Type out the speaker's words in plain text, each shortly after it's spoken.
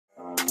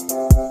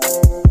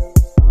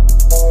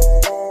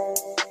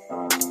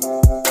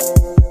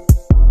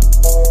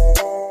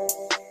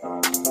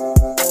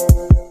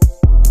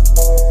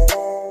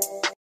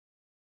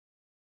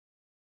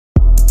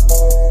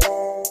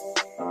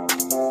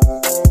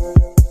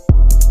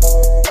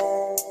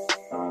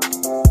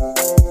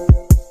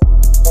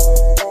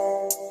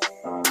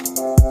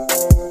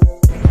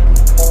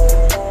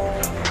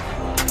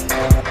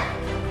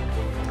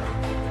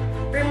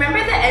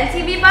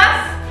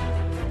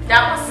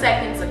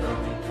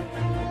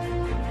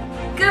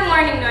Good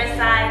morning,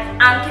 Northside.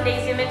 I'm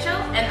Kadazia Mitchell.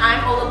 And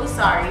I'm Ola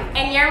Busari.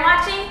 And you're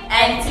watching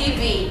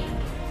NTV.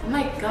 Oh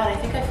my god, I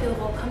think I feel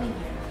well coming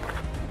here.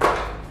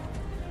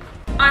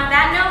 On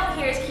that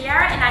note, here's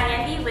Kiara and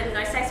Ayendi with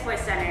Northside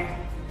Sports Center.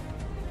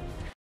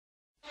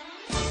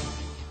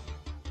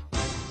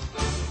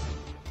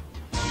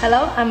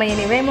 Hello, I'm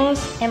Ayendi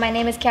Ramos. And my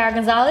name is Kiara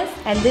Gonzalez.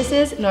 And this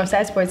is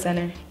Northside Sports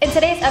Center. In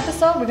today's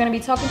episode, we're going to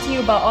be talking to you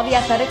about all the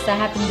athletics that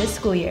happened this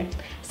school year,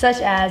 such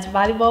as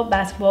volleyball,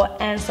 basketball,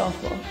 and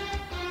softball.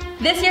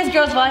 This year's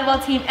girls volleyball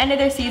team ended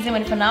their season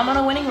with a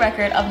phenomenal winning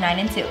record of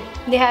 9-2.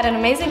 They had an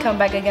amazing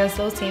comeback against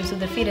those teams who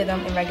defeated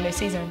them in regular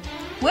season,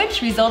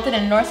 which resulted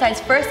in Northside's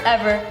first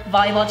ever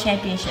volleyball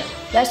championship.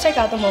 Let's check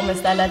out the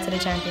moments that led to the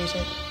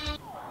championship.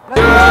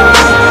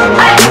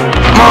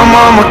 My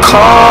mama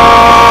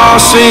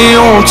called, see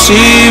you on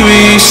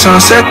TV.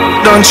 Sunset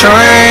done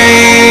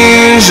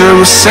changed.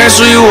 Ever since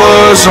we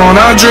was on,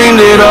 I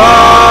dreamed it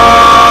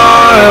all.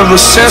 Ever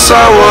since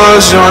I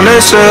was young,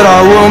 they said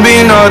I won't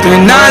be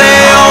nothing. Now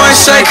they always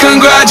say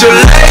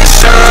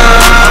congratulations.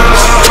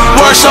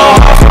 Work so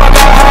hard,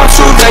 forgot how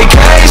to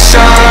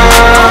vacation.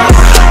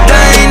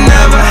 They ain't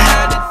never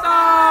had it.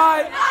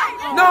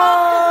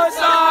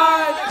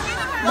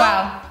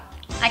 Wow,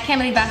 I can't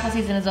believe basketball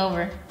season is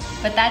over.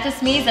 But that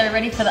just means that we're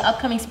ready for the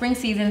upcoming spring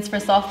seasons for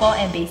softball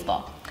and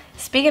baseball.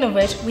 Speaking of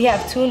which, we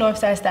have 2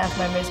 Northside staff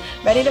members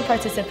ready to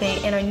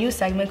participate in our new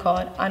segment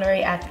called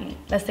Honorary Athlete.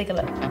 Let's take a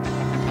look.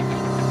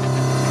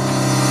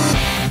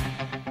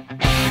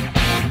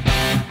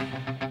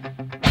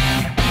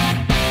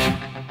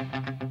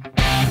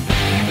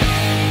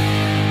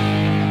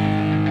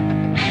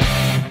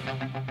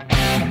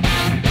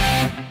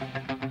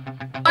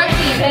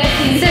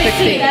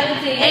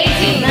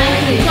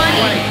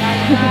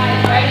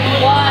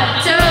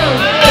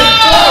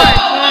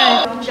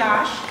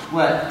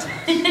 What?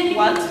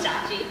 What's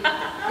Joshy?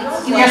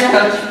 Yes,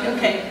 coach.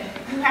 Okay.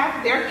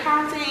 They're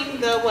counting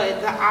the what?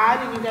 The odd,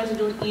 and you guys are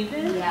doing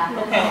even? Yeah.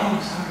 Okay.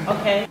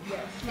 Okay.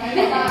 1,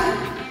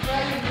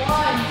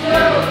 2,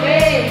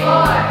 3, 4,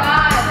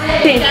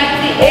 5, 6,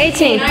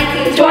 18,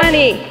 20.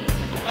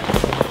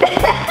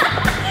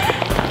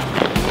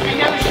 I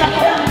never shuffle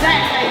from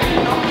that,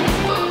 you know?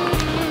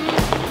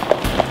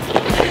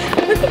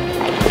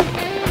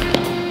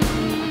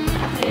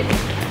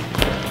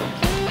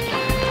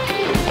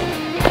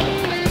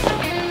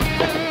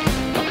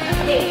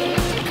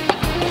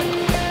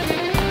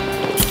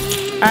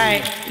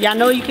 Alright, y'all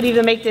know you can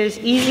either make this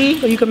easy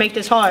or you can make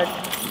this hard.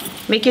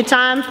 Make your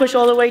time, push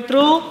all the way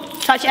through,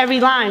 touch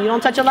every line. You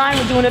don't touch a line,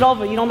 we're doing it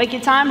over. You don't make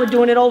your time, we're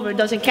doing it over. It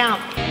doesn't count.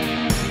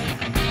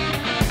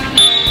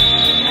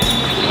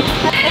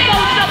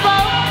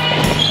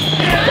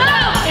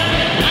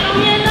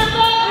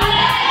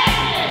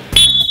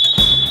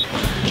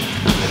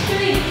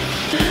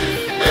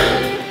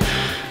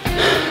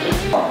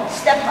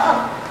 Step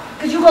up.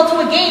 Because you go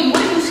to a game,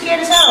 what are you scared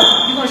as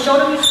hell? You gonna show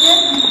them you're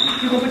scared?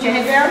 You gonna put your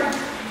head down?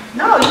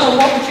 No, you're gonna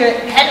walk with your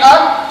head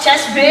up,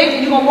 chest big,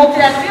 and you're gonna walk to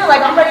that field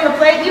like I'm ready to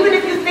play, even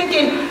if you're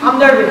thinking I'm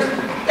nervous.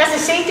 That's the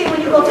same thing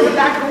when you go to the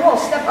back of the wall.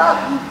 Step up.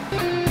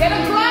 Get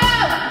a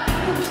glove!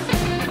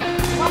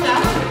 Come on now.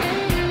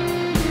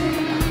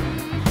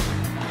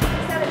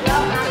 Set it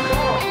up, not a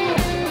ball.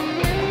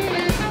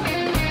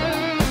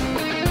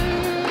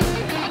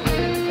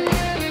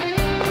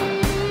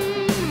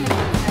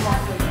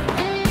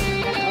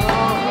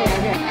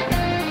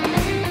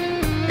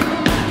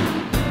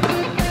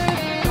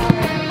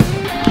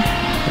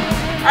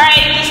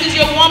 Alright, this is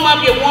your warm-up.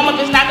 Your warm-up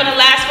is not going to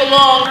last for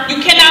long.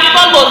 You cannot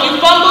fumble. If you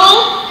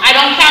fumble, I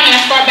don't count and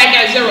I start back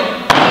at 0.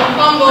 Don't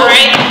fumble.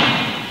 Alright?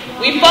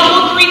 We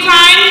fumble 3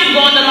 times, you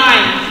go on the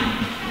line.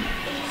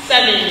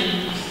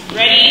 7.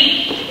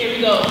 Ready? Here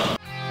we go.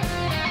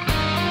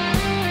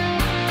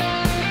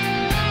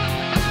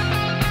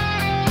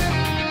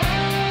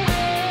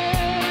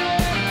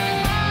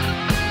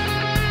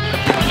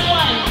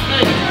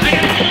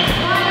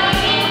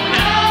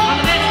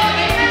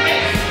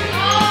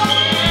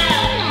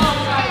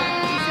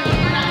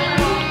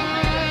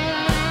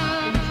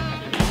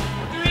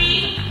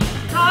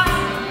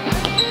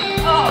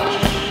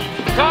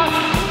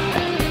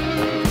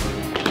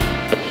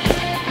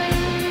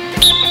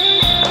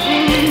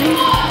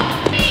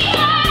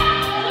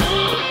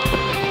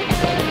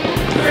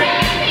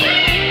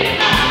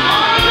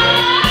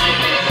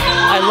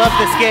 I love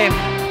this game.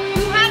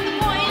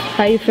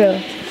 How you feel?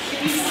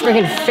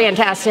 Friggin'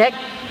 fantastic.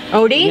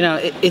 Odie? You know,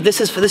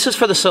 this is for the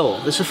soul.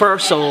 This is for our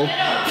soul.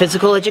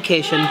 Physical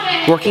education,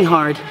 working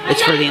hard.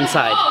 It's for the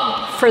inside.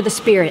 For the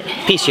spirit.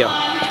 Peace, yo.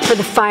 For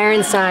the fire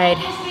inside.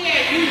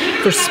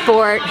 For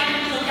sport.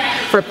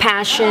 For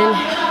passion.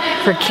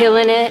 For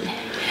killing it.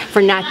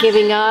 For not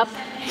giving up.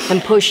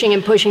 And pushing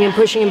and pushing and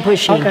pushing and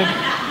pushing. Okay.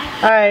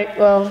 All right.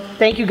 Well,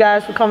 thank you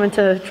guys for coming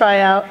to try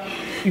out.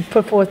 You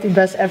put forth your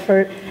best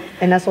effort,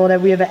 and that's all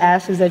that we ever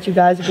ask is that you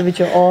guys give it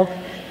your all.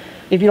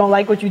 If you don't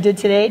like what you did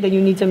today, then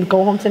you need to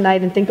go home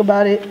tonight and think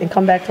about it and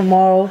come back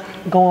tomorrow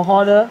going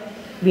harder,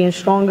 being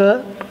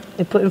stronger,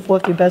 and putting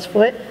forth your best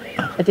foot.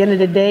 At the end of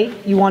the day,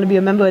 you want to be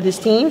a member of this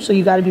team, so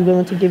you got to be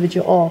willing to give it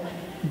your all.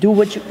 do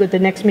what the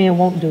next man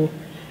won't do.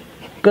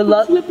 Good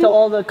luck to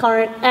all the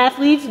current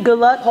athletes. Good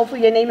luck.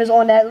 Hopefully your name is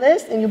on that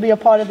list and you'll be a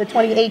part of the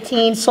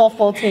 2018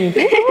 softball team.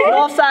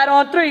 Northside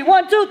on 3.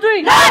 1, 2,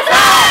 3.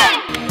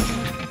 Northside!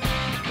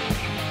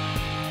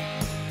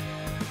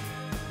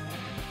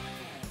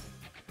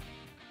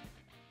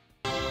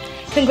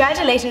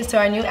 Congratulations to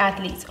our new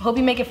athletes. Hope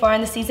you make it far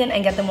in the season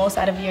and get the most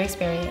out of your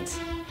experience.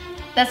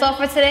 That's all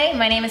for today.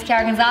 My name is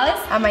Kiara Gonzalez.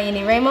 I'm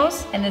Ayeni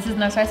Ramos. And this is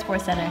Northside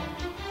Sports Center.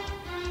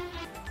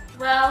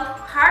 Well,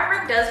 hard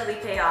work does really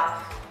pay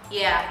off.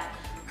 Yeah.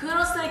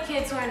 Kudos to the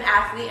kids who are an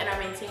athlete and are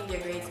maintaining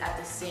their grades at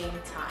the same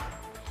time.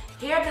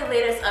 Here are the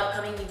latest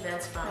upcoming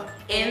events from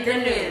In the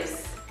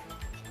News.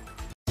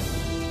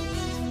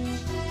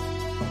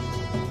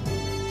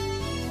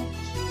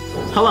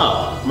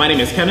 Hello, my name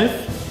is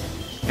Kenneth,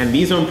 and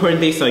these are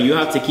important dates that you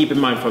have to keep in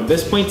mind from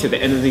this point to the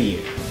end of the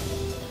year.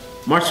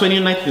 March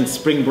 29th is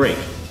spring break,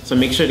 so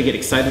make sure to get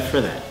excited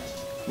for that.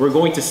 We're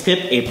going to skip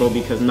April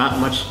because not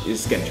much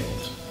is scheduled.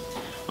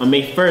 On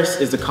May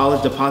 1st is the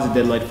college deposit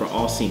deadline for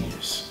all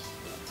seniors.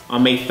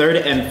 On May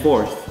 3rd and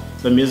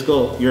 4th, the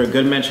musical You're a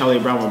Good Man, Charlie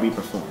Brown will be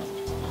performed.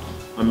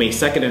 On May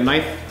 2nd and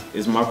 9th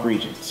is Mock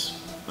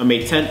Regents. On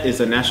May 10th is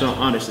the National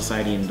Honor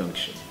Society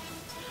induction.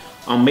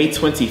 On May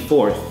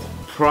 24th,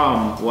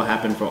 prom will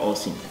happen for all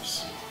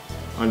seniors.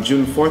 On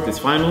June 4th is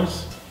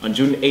finals, on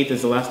June 8th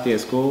is the last day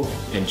of school,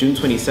 and June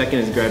 22nd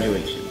is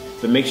graduation.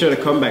 But make sure to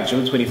come back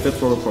June 25th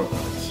for report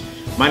cards.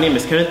 My name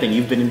is Kenneth and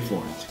you've been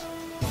informed.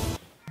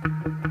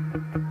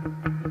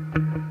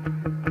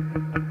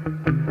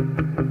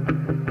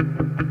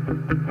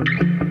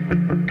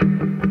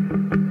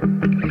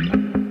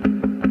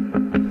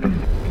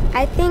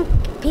 I think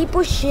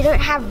people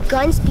shouldn't have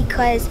guns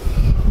because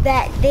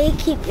that they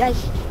keep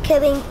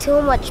killing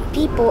too much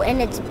people,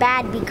 and it's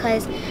bad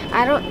because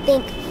I don't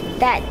think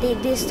that they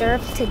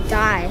deserve to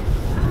die.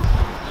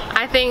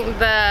 I think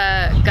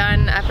the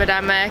gun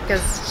epidemic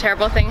is a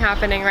terrible thing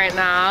happening right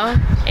now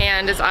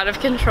and is out of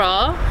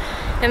control.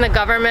 And the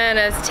government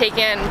is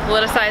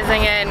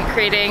politicizing it and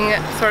creating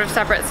sort of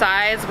separate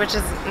sides, which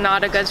is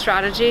not a good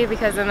strategy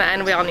because in the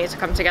end we all need to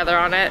come together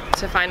on it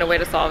to find a way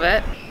to solve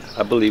it.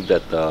 I believe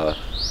that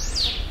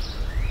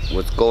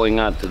what's going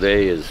on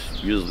today is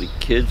usually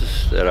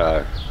kids that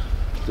are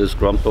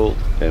disgruntled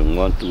and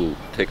want to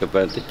take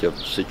advantage of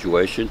the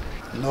situation.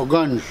 No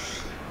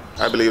guns.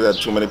 I believe that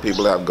too many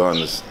people have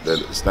guns, that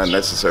it's not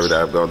necessary to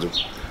have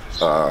guns.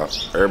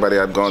 Everybody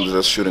have guns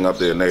just shooting up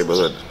their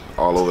neighborhood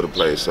all over the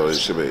place, so it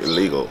should be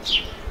illegal.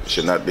 It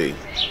should not be.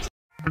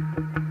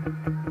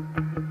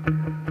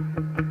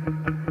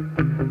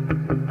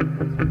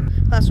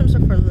 Classrooms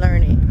are for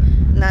learning,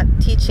 not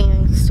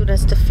teaching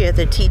students to fear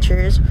their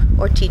teachers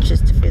or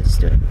teachers to fear the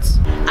students.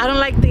 I don't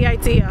like the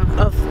idea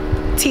of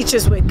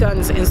teachers with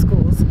guns in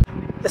schools.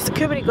 The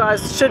security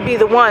guards should be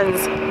the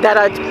ones that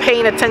are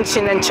paying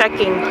attention and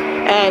checking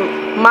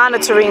and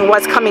monitoring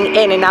what's coming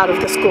in and out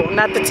of the school,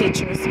 not the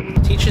teachers.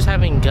 Teachers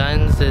having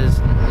guns is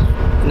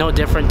no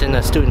different than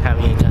a student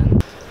having a gun.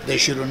 They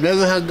should have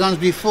never had guns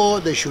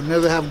before, they should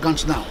never have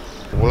guns now.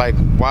 Like,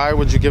 why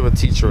would you give a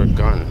teacher a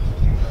gun?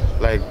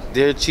 Like,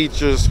 there are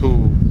teachers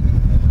who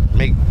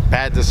make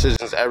bad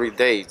decisions every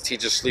day.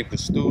 Teachers sleep with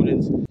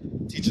students,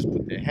 teachers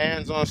put their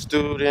hands on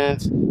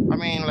students. I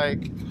mean,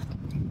 like,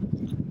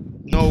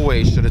 no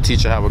way should a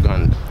teacher have a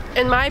gun.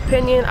 In my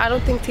opinion, I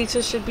don't think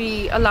teachers should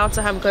be allowed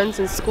to have guns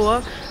in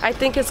school. I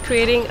think it's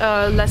creating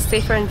a less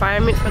safer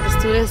environment for the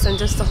students and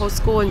just the whole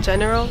school in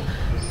general.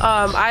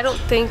 I don't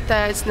think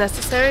that it's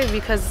necessary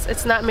because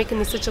it's not making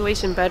the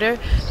situation better.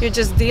 You're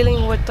just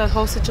dealing with the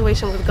whole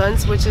situation with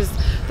guns, which is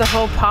the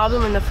whole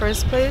problem in the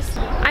first place.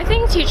 I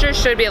think teachers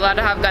should be allowed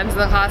to have guns in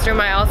the classroom.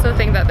 I also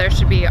think that there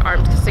should be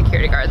armed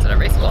security guards at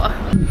every school.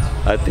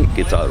 I think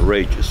it's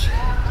outrageous.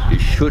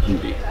 It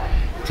shouldn't be.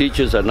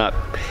 Teachers are not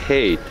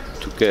paid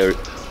to carry.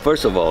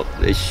 First of all,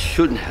 they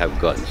shouldn't have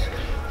guns.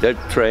 They're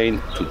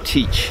trained to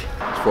teach.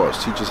 As far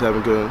as teachers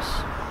having guns,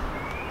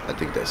 I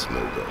think that's no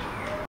go.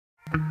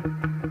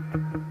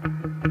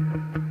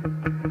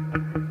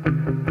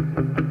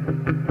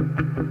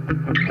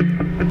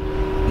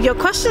 Your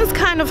question's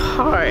kind of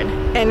hard,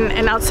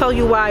 and I'll tell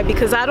you why,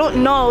 because I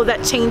don't know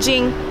that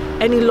changing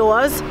any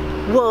laws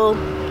will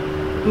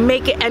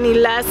make it any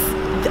less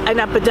an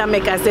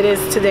epidemic as it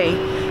is today.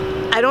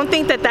 I don't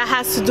think that that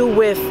has to do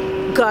with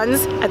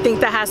guns. I think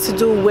that has to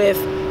do with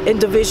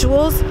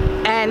individuals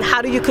and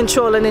how do you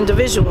control an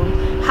individual?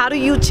 How do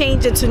you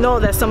change it to know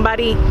that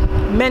somebody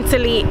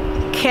mentally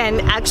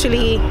can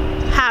actually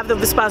have the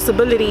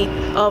responsibility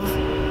of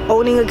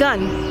owning a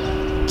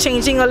gun?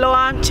 Changing a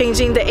law,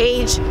 changing the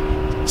age,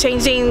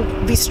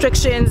 changing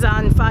restrictions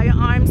on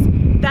firearms,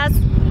 that's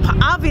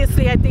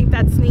obviously I think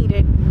that's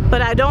needed,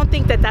 but I don't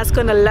think that that's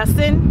going to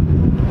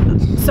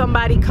lessen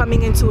somebody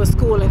coming into a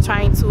school and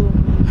trying to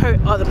hurt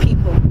other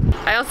people.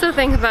 I also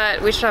think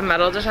that we should have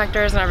metal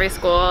detectors in every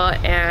school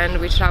and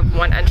we should have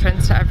one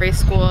entrance to every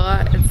school.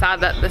 It's sad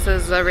that this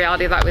is the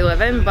reality that we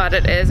live in, but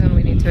it is and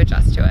we need to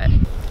adjust to it.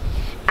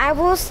 I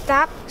will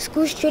stop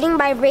school shooting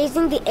by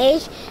raising the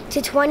age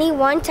to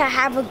 21 to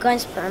have a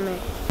guns permit.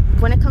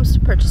 when it comes to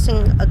purchasing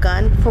a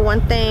gun, for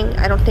one thing,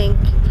 I don't think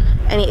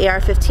any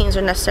AR-15s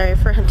are necessary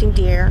for hunting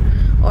deer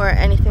or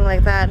anything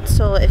like that.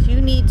 So if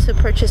you need to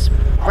purchase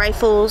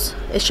rifles,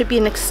 it should be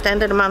an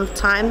extended amount of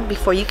time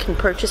before you can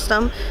purchase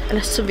them, and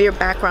a severe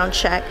background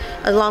check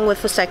along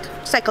with a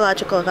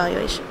psychological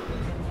evaluation.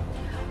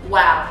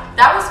 Wow,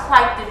 that was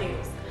quite the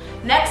news.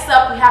 Next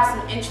up, we have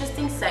some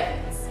interesting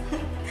segments.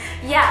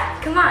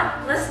 Yeah, come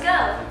on, let's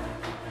go.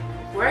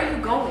 Where are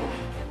you going?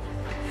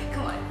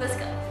 Come on, let's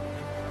go.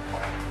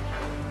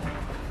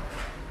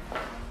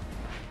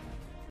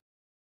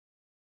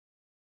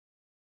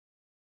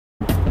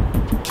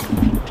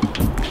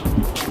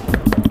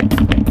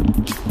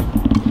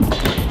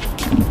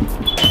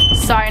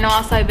 Sorry, no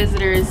outside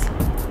visitors.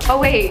 Oh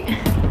wait,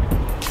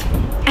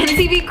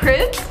 NTV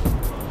Cribs?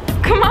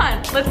 Come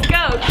on, let's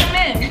go, come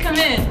in, come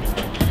in.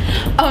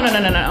 Oh no,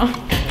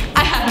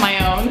 I have my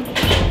own.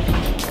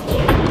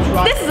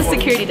 This is a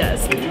security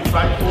desk.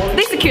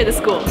 They secure the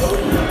school,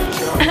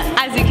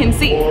 as you can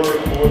see.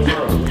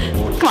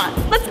 Come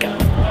on, let's go.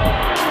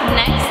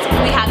 Next,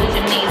 we have the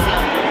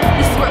gymnasium.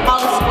 This is where all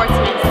the sports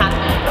events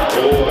happen.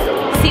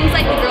 Seems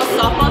like the girls'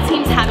 softball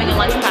team's having a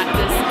lunch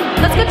practice.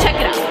 Let's go check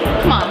it out.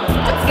 Come on,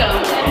 let's go.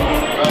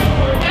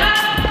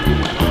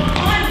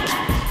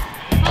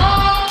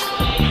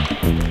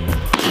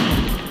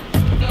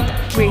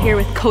 We're here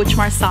with Coach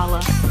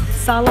Marsala.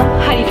 Sala,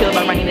 how do you feel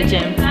about running the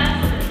gym?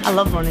 I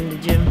love running the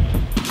gym.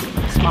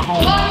 It's my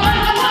home.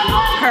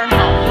 Her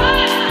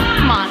home.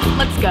 Come on,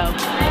 let's go.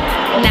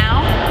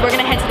 Now, we're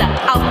gonna head to the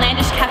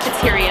outlandish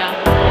cafeteria.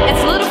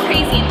 It's a little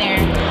crazy in there,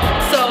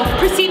 so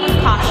proceed with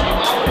caution.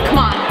 Come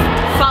on,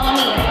 follow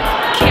me.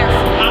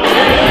 Carefully.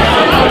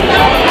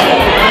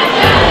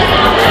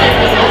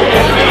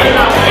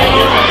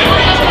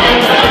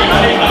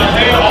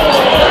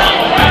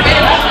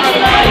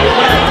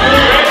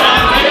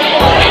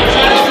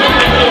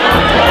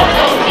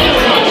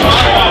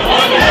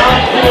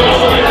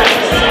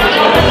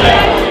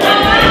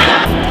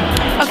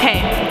 Okay,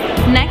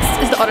 next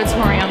is the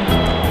auditorium.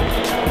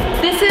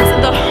 This is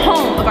the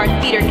home of our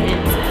theater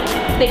kids.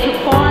 They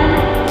perform,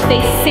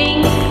 they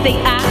sing, they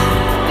act,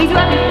 they do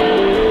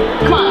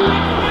everything. Come on,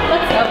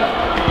 let's go.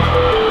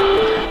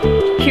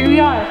 Here we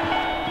are,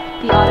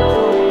 the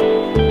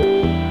auditorium.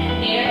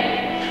 And there,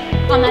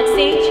 on that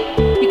stage,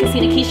 you can see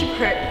Nikisha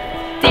Pert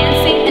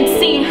dancing and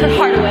singing her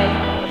heart away.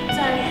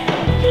 Sorry,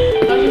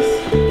 I was just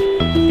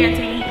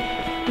dancing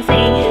and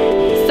singing.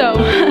 So,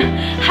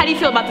 how do you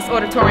feel about this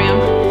auditorium?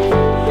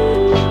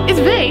 It's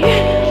big.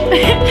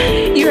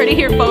 You heard it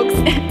here, folks.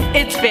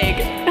 It's big.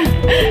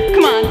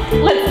 Come on,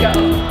 let's go.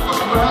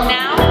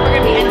 Now we're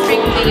gonna be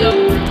entering the yoga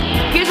room.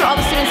 Here's where all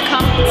the students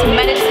come to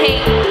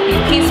meditate, be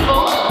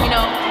peaceful, you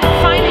know,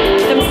 find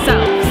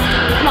themselves.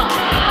 Come on,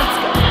 let's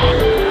go.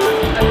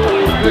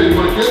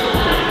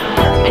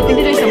 I think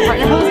they're doing some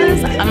partner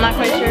poses. I'm not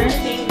quite sure.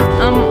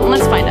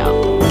 Let's find out.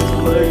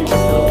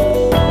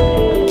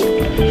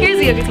 Here's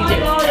the yoga teacher,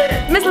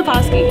 Miss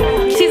Lepowski.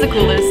 She's the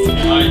coolest.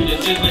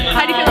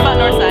 How do you feel about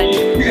Northside?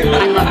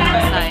 I love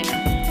Northside.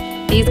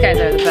 These guys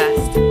are the best.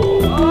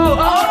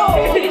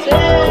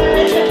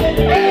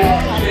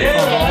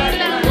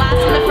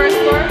 Last on the first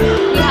floor,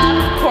 we have,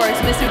 of course,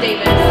 Mr.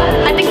 Davis.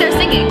 I think they're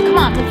singing. Come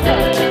on, let's go.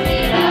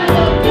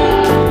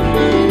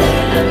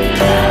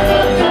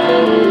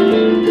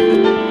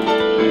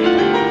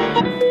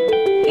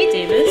 Hey,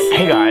 Davis.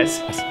 Hey,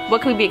 guys.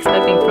 What can we be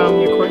expecting from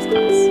your course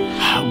class?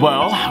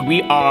 Well,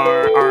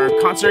 our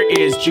concert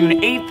is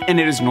June 8th, and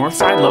it is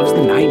Northside Loves the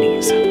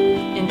 90s.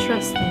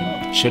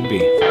 Interesting. Should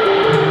be.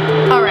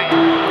 All right.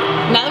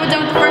 Now that we're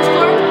done with the first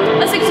floor,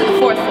 let's take it to the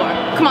fourth floor.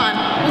 Come on,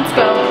 let's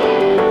go.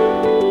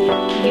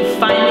 You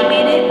finally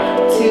made it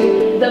to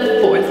the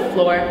fourth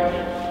floor,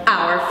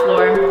 our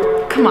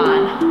floor. Come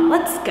on,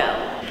 let's go.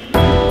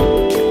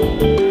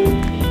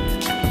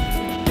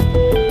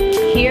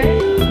 Here,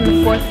 in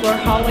the fourth floor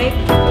hallway,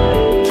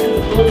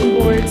 bulletin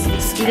boards,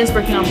 students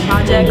working on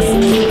projects.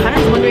 Kind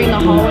of wondering in the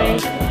hallway.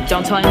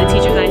 Don't tell any of the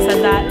teachers that I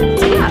said that.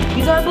 So yeah,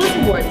 these are our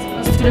bulletin boards.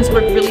 Students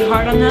work really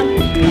hard on them,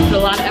 put a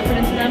lot of effort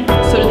into them,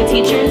 so do the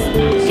teachers.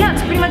 Yeah,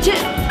 that's pretty much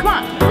it. Come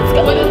on, let's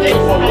go.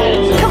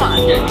 Come on,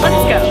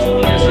 let's go.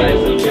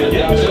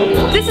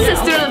 This is a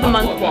Student of the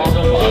Month wall.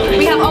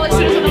 We have all the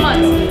students of the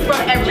month from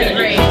every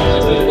grade.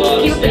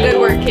 Keep up the good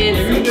work,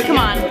 kids. Come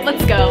on,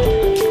 let's go.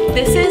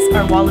 This is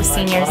our wall of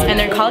seniors and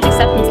their college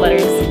acceptance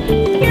letters.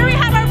 Here we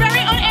have our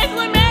very own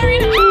Angela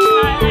Marion.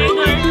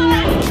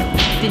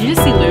 Did you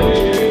just see Lou?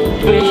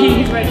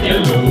 He's right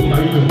there.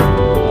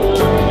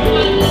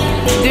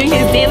 Doing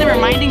his daily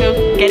reminding of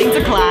getting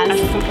to class.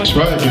 That's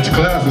right, get to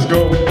class, let's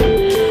go.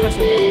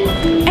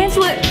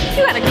 Angela,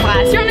 you had a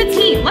class, you're on a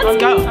team, let's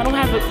go. I don't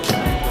have a...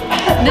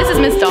 This is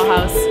Miss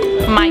Dollhouse,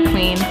 my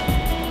queen.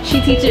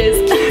 She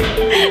teaches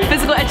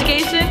physical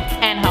education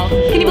and health.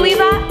 Can you believe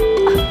that?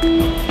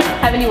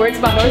 Have any words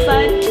about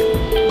Northside?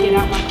 Get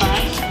out my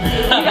class.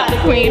 You got it,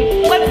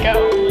 queen. Let's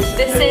go.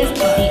 This is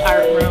the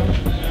art room,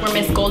 where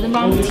Miss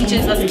Goldenbaum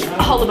teaches us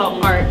all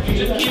about art.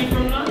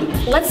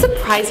 Let's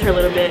surprise her a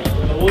little bit.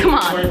 Come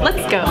on,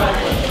 let's go.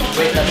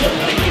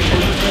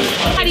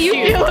 How do you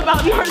feel about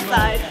about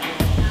Northside?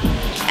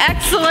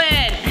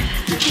 Excellent.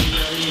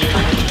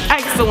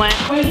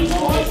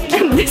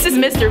 Excellent. This is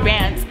Mr.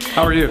 Vance.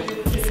 How are you?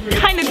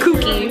 Kind of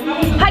kooky.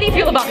 How do you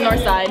feel about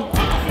Northside?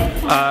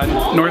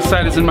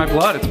 Northside is in my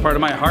blood. It's part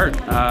of my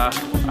heart.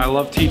 I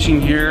love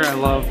teaching here. I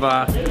love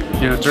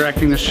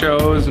directing the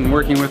shows and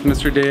working with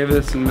Mr.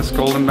 Davis and Miss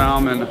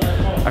Goldenbaum, and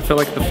I feel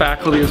like the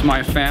faculty is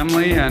my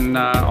family, and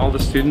all the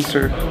students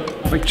are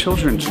like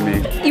children to me.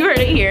 You heard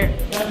it here.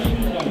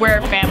 We're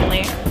a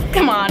family.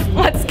 Come on,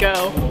 let's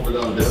go.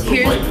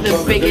 Here's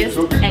the biggest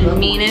and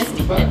meanest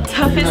and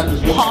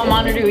toughest hall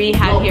monitor we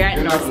have here at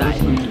Northside,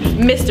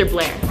 Mr.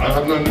 Blair.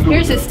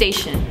 Here's his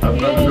station.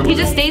 He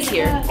just stays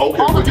here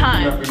all the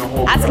time,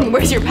 asking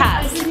where's your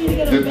pass.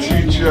 The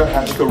teacher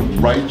has to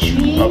write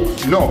you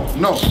up. No.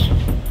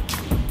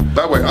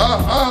 That way.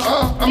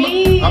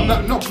 I'm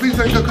not. No, please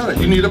ain't gonna cut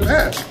it. You need a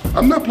pass.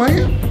 I'm not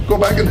playing. Go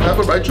back and have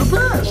her write your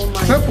pass.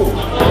 Simple.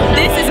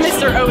 This is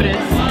Mr. Otis.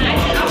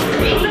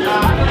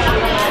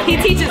 He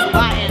teaches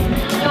Latin.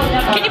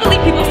 Can you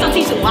believe people still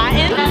teach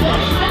Latin?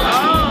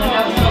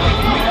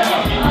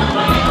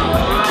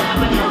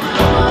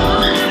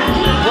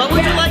 What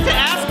would you like to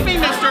ask me,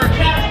 Mr.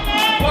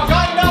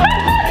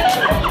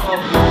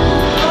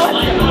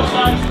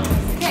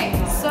 Okay,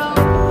 so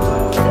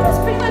that's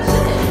pretty much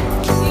it.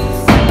 You've seen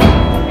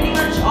pretty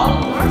much all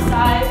of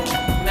Northside.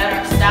 Met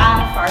our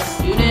staff, our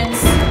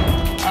students,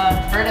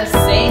 heard us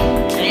sing,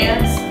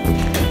 dance.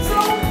 So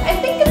I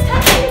think it's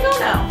time for you to go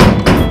now.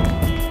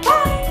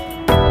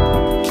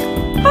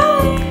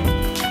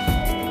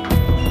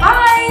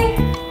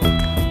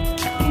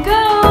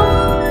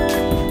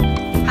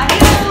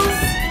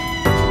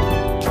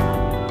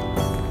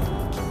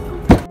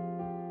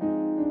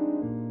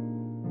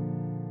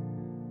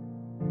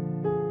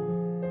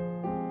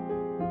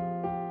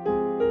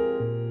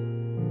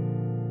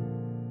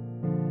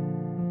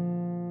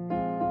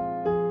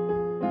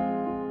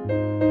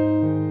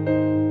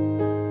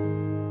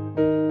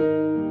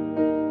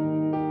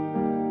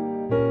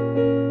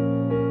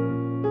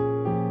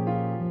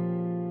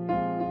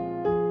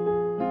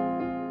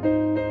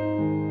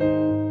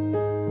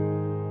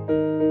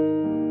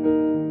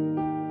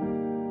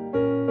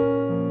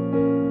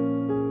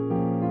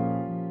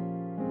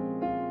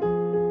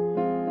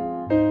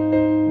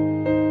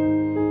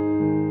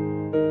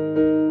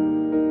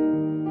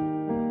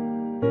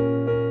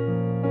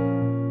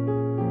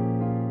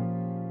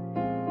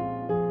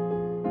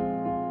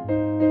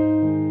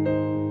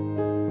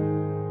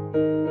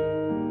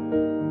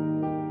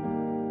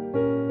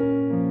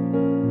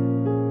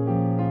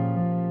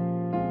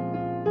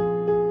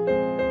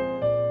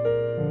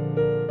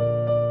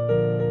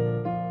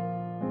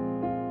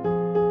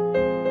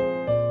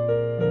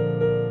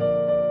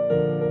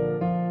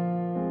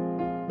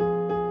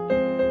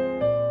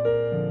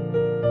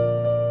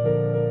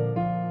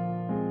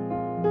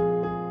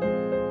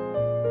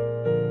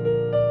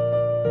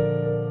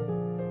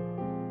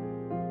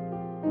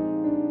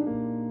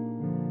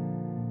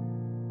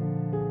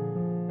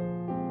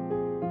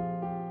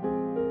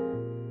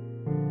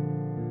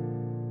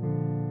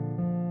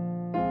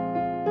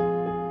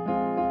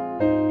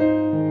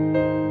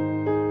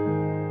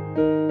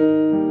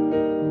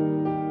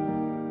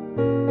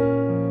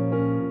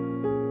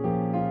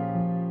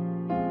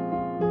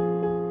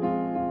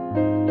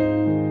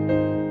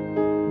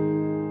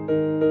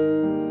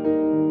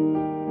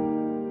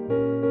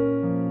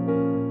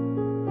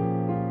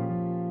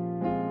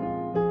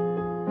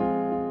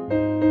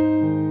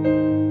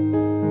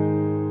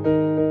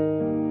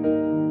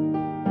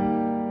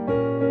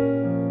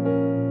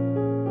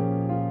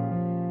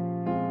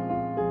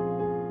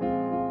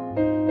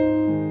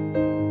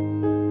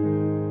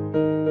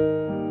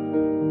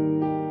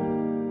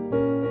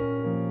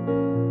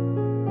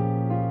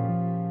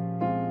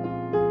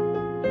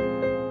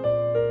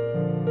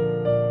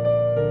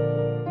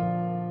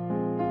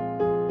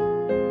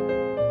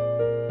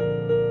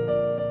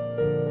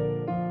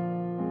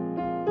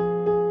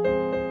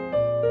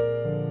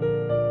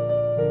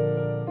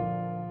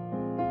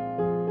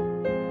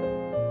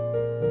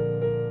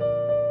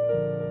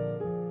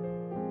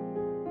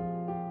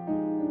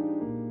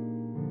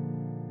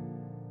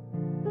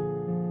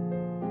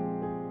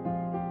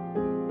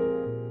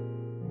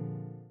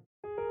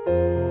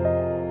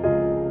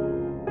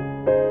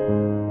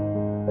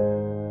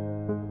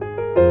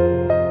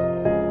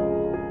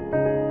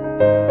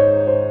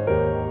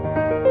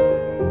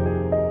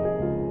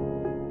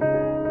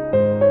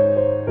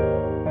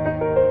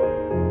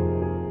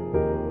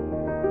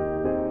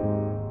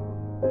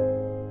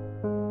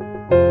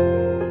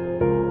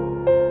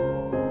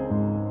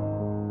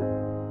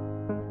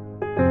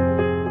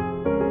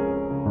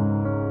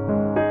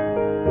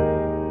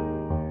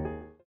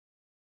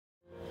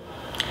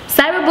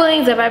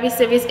 Cyberbullying is a very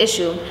serious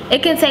issue.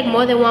 It can take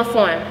more than one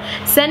form.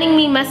 Sending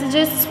mean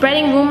messages,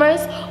 spreading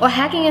rumors, or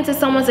hacking into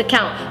someone's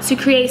account to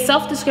create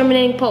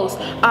self-discriminating posts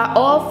are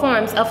all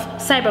forms of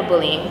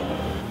cyberbullying.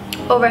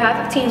 Over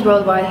half of teens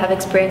worldwide have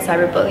experienced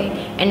cyberbullying,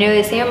 and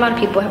nearly the same amount of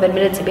people have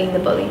admitted to being the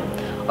bully.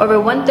 Over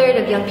 1/3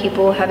 of young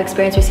people have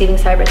experienced receiving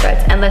cyber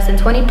threats, and less than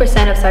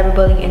 20% of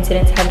cyberbullying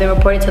incidents have been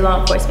reported to law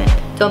enforcement.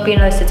 Don't be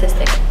another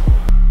statistic.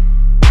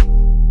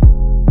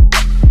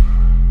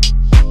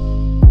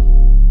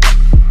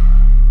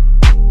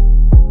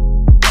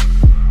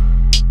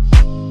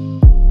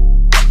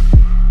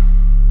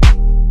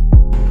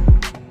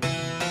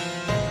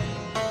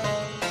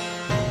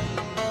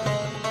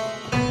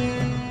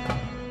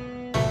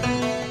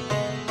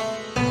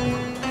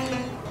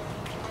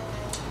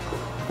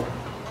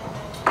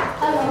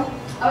 Hello.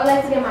 I would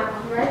like to get my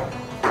number.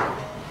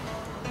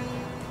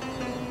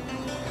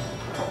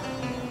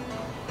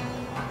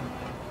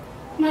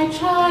 My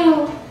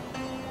child.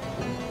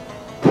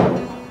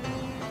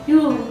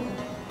 You,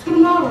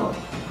 tomorrow.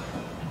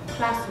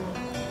 Classroom,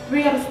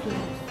 3 other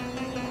students.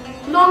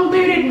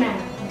 Long-bearded man,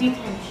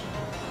 detention.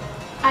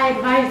 I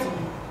advise you,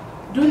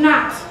 do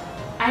not,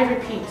 I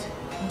repeat,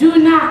 do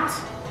not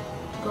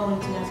go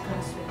into that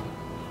classroom.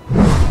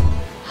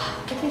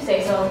 If you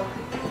say so.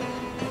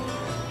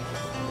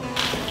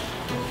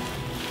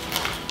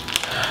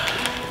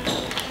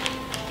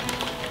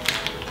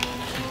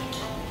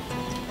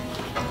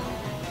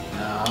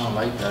 Nah, I don't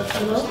like that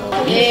type of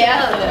stuff. Yeah,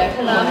 I love that.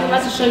 Come on, I'm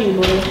about to show you,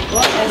 boy.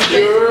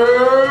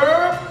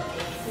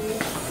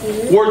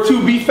 Word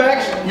 2 B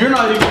facts, you're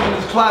not even in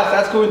this class.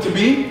 That's going to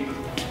be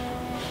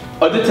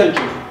a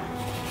detention.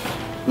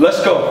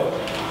 Let's go.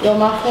 Yo,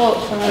 my fault,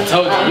 son. I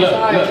told you, I'm look,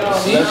 sorry, look, yo.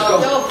 see? Let's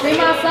go. Yo, free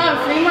my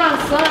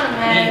son,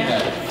 man.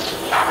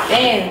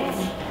 Damn.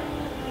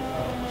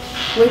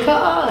 Wake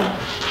up.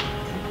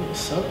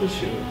 What's up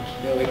with you?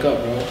 Yo, wake up,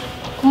 bro.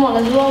 Come on,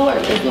 let's do our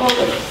work. Let's do our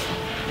work.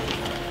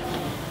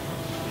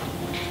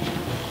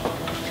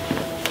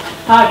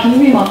 Hi, can you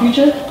read my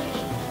future?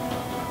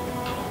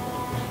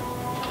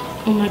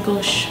 Oh my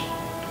gosh.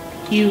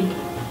 You,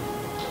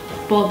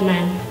 bald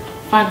man,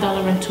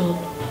 $5 rental,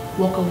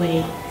 walk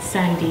away,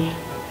 Sandy.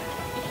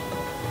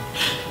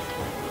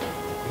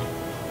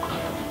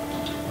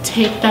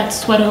 Take that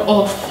sweater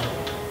off.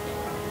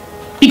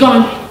 Be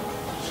gone.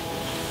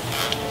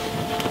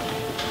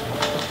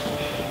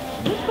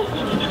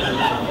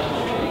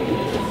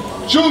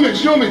 Show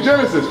me,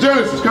 Genesis,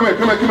 come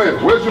here.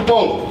 Where's your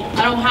polo?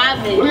 I don't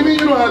have it. What do you mean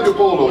you don't have your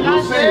polo? You're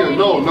Not senior.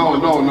 No.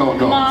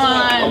 Come on.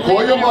 I'll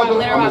call your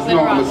mother. I'm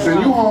gonna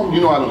send you home.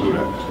 You know I don't do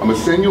that. I'm gonna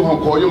send you home,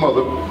 call your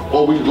mother,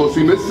 or we can go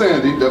see Miss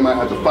Sandy. That might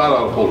have to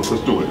 $5 polo.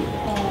 Let's do it.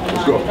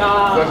 Let's go.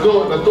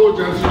 Let's do it,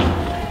 Genesis.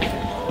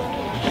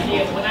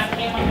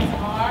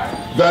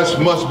 That's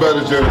much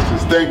better,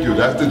 Genesis. Thank you.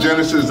 That's the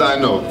Genesis I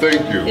know.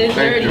 Thank you. It's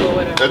Thank dirty you. or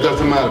whatever. That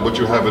doesn't matter, but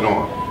you have it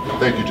on.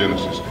 Thank you,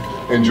 Genesis.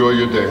 Enjoy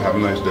your day. Have a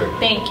nice day.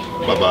 Thank you.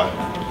 Bye-bye.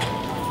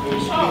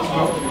 Excuse me.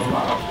 Come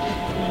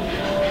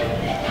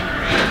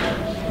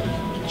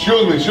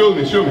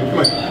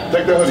here.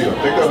 Take that hoodie off.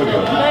 Take that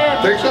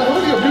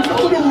hoodie off.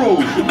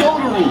 You know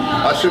the rules.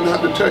 I shouldn't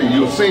have to tell you.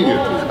 You're a senior.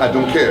 I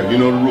don't care. You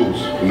know the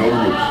rules.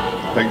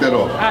 Take that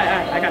off. All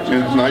right, I got you.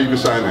 And now you can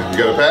sign in. You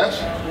got a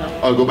pass?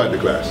 I'll go back to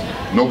class.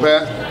 No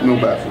pass, no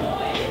bathroom.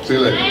 See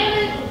you later.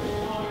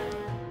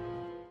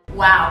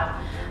 Wow.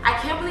 I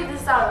can't believe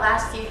this is our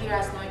last year here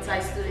as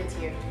Northside students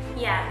here.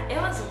 Yeah, it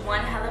was one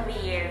hell of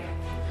a year.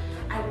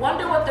 I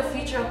wonder what the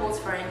future holds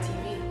for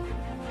NTV.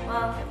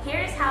 Well,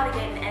 here's how to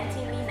get an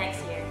NTV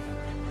next year.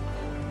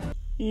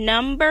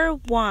 Number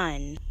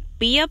 1,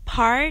 be a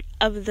part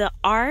of the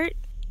art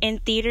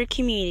and theater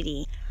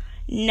community.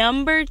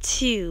 Number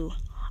 2,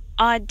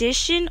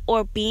 audition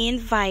or be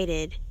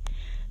invited.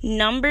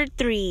 Number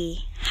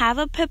 3, have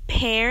a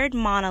prepared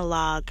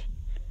monologue.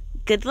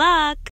 Good luck!